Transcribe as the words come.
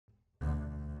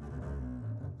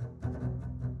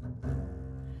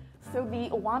So the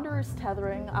Wanderer's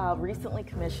Tethering, recently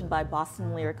commissioned by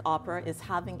Boston Lyric Opera, is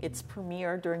having its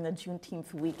premiere during the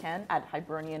Juneteenth weekend at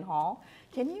Hibernian Hall.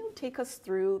 Can you take us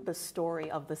through the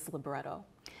story of this libretto?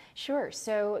 Sure.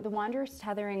 So The Wanderer's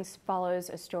Tethering follows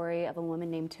a story of a woman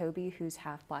named Toby who's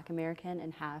half Black American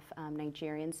and half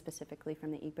Nigerian, specifically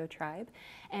from the Igbo tribe.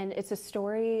 And it's a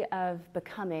story of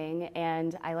becoming,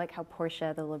 and I like how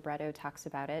Porsha, the libretto, talks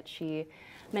about it. She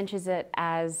mentions it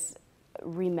as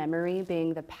rememory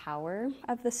being the power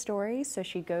of the story. So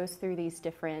she goes through these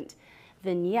different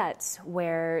vignettes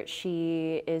where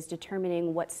she is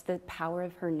determining what's the power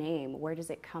of her name, where does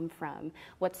it come from,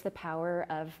 what's the power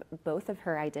of both of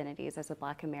her identities as a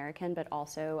Black American but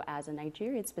also as a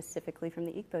Nigerian, specifically from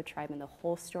the Igbo tribe, and the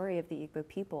whole story of the Igbo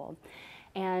people.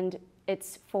 And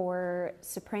it's for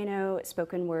soprano,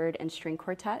 spoken word, and string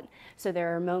quartet. So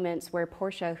there are moments where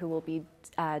Porsha, who will be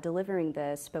delivering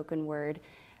the spoken word,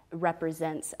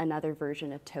 represents another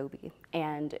version of Toby,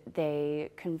 and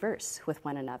they converse with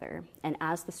one another. And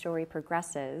as the story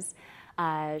progresses,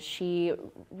 she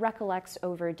recollects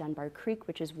over Dunbar Creek,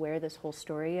 which is where this whole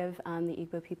story of the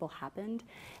Igbo people happened,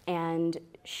 and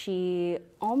she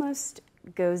almost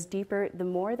goes deeper. The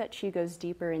more that she goes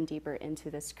deeper and deeper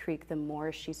into this creek, the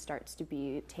more she starts to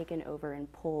be taken over and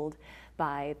pulled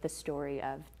by the story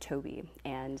of Toby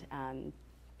and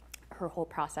her whole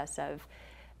process of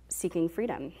seeking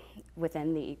freedom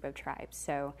within the Igbo tribe.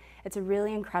 So it's a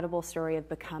really incredible story of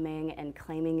becoming and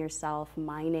claiming yourself,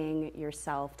 mining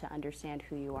yourself to understand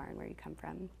who you are and where you come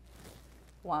from.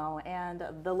 Wow, and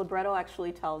the libretto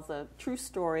actually tells a true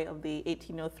story of the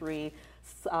 1803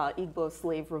 Igbo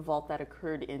slave revolt that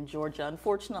occurred in Georgia.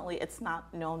 Unfortunately, it's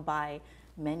not known by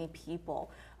many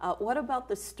people. What about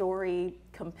the story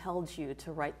compelled you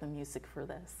to write the music for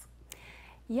this?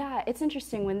 Yeah, it's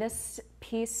interesting. When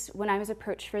I was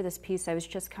approached for this piece, I was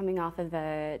just coming off of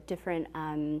a different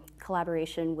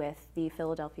collaboration with the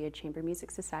Philadelphia Chamber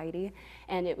Music Society,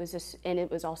 and it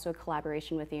was also a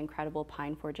collaboration with the incredible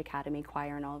Pine Forge Academy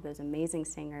Choir and all of those amazing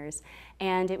singers.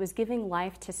 And it was giving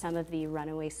life to some of the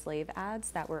runaway slave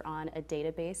ads that were on a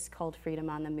database called Freedom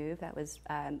on the Move that was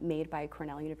made by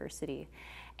Cornell University.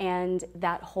 And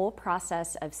that whole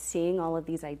process of seeing all of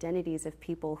these identities of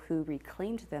people who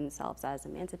reclaimed themselves as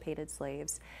emancipated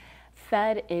slaves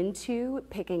fed into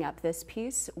picking up this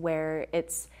piece where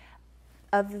it's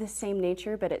of the same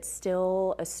nature, but it's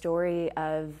still a story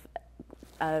of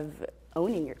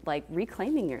owning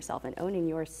reclaiming yourself and owning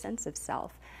your sense of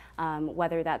self.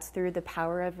 Whether that's through the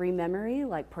power of rememory,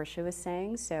 like Porsha was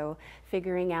saying, so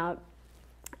figuring out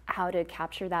how to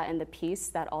capture that in the piece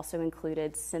that also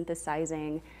included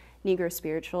synthesizing Negro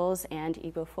spirituals and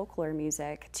Igbo folklore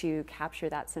music to capture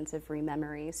that sense of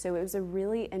rememory. So it was a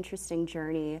really interesting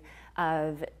journey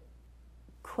of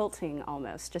quilting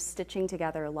almost, just stitching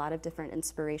together a lot of different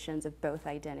inspirations of both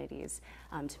identities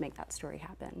to make that story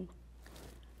happen.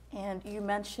 And you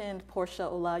mentioned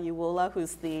Porsha Olayiwola,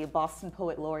 who's the Boston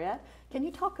Poet Laureate. Can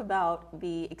you talk about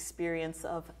the experience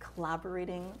of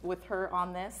collaborating with her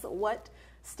on this? What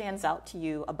stands out to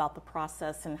you about the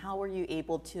process, and how were you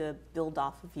able to build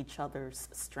off of each other's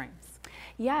strengths?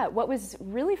 Yeah, what was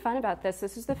really fun about this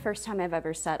is the first time I've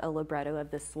ever set a libretto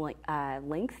of this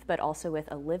length, but also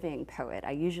with a living poet.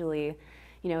 I usually,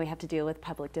 we have to deal with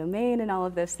public domain and all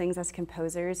of those things as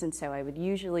composers, and so I would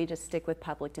usually just stick with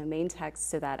public domain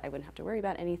text so that I wouldn't have to worry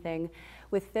about anything.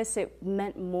 With this, it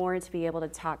meant more to be able to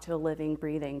talk to a living,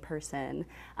 breathing person.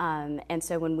 And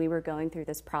so when we were going through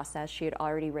this process, she had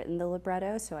already written the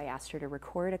libretto, so I asked her to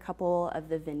record a couple of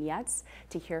the vignettes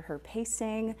to hear her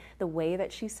pacing, the way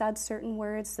that she said certain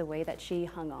words, the way that she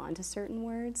hung on to certain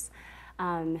words.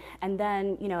 And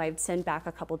then, I'd send back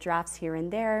a couple drafts here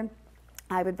and there.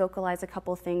 I would vocalize a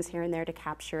couple things here and there to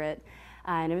capture it,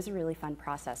 and it was a really fun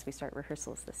process. We start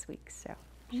rehearsals this week, so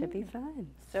should be fun.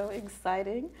 So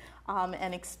exciting.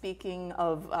 And speaking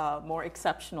of more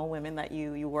exceptional women that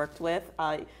you worked with,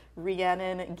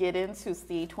 Rhiannon Giddens, who's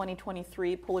the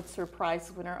 2023 Pulitzer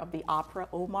Prize winner of the opera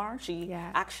Omar, she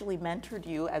actually mentored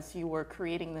you as you were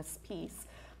creating this piece.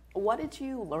 What did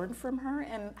you learn from her,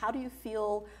 and how do you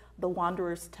feel The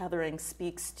Wanderer's Tethering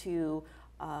speaks to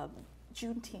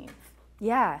Juneteenth?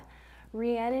 Yeah,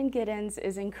 Rhiannon Giddens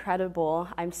is incredible.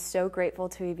 I'm so grateful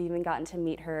to have even gotten to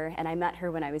meet her, and I met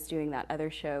her when I was doing that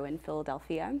other show in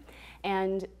Philadelphia.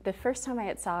 And the first time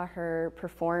I saw her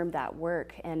perform that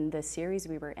work in the series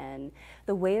we were in,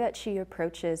 the way that she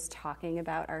approaches talking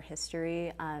about our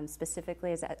history,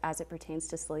 specifically as it pertains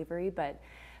to slavery, but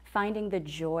finding the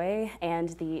joy and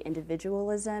the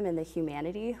individualism and the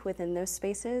humanity within those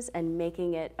spaces and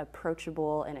making it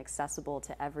approachable and accessible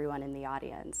to everyone in the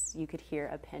audience. You could hear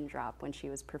a pin drop when she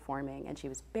was performing, and she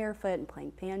was barefoot and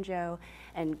playing banjo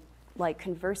and like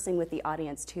conversing with the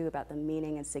audience too about the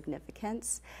meaning and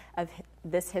significance of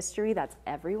this history that's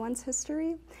everyone's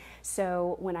history.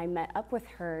 So when I met up with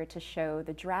her to show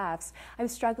the drafts, I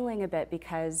was struggling a bit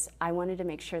because I wanted to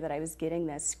make sure that I was getting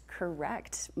this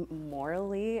correct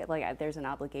morally. Like there's an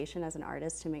obligation as an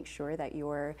artist to make sure that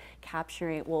you're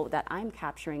capturing, well, that I'm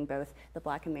capturing both the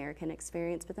Black American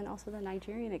experience, but then also the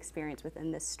Nigerian experience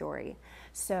within this story.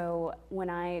 So when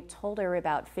I told her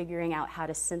about figuring out how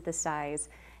to synthesize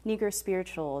Negro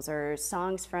spirituals or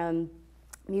songs from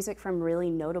music from really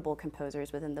notable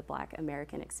composers within the Black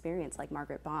American experience, like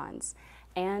Margaret Bonds,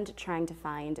 and trying to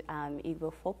find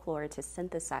Igbo folklore to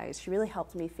synthesize, she really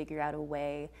helped me figure out a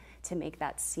way to make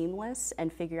that seamless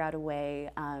and figure out a way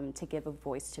to give a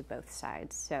voice to both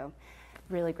sides. So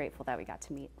really grateful that we got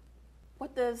to meet.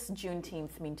 What does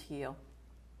Juneteenth mean to you?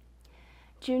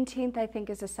 Juneteenth, I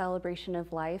think, is a celebration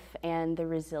of life and the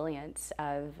resilience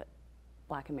of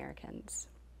Black Americans.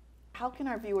 How can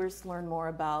our viewers learn more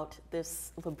about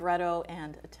this libretto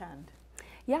and attend?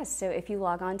 Yes, so if you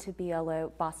log on to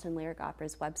BLO, Boston Lyric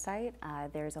Opera's website,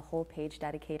 there's a whole page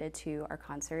dedicated to our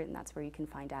concert, and that's where you can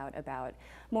find out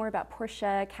more about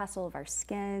Porsha, Castle of Our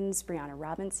Skins, Brianna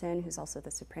Robinson, who's also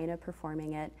the soprano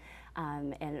performing it,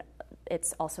 and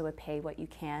it's also a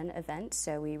pay-what-you-can event,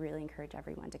 so we really encourage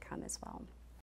everyone to come as well.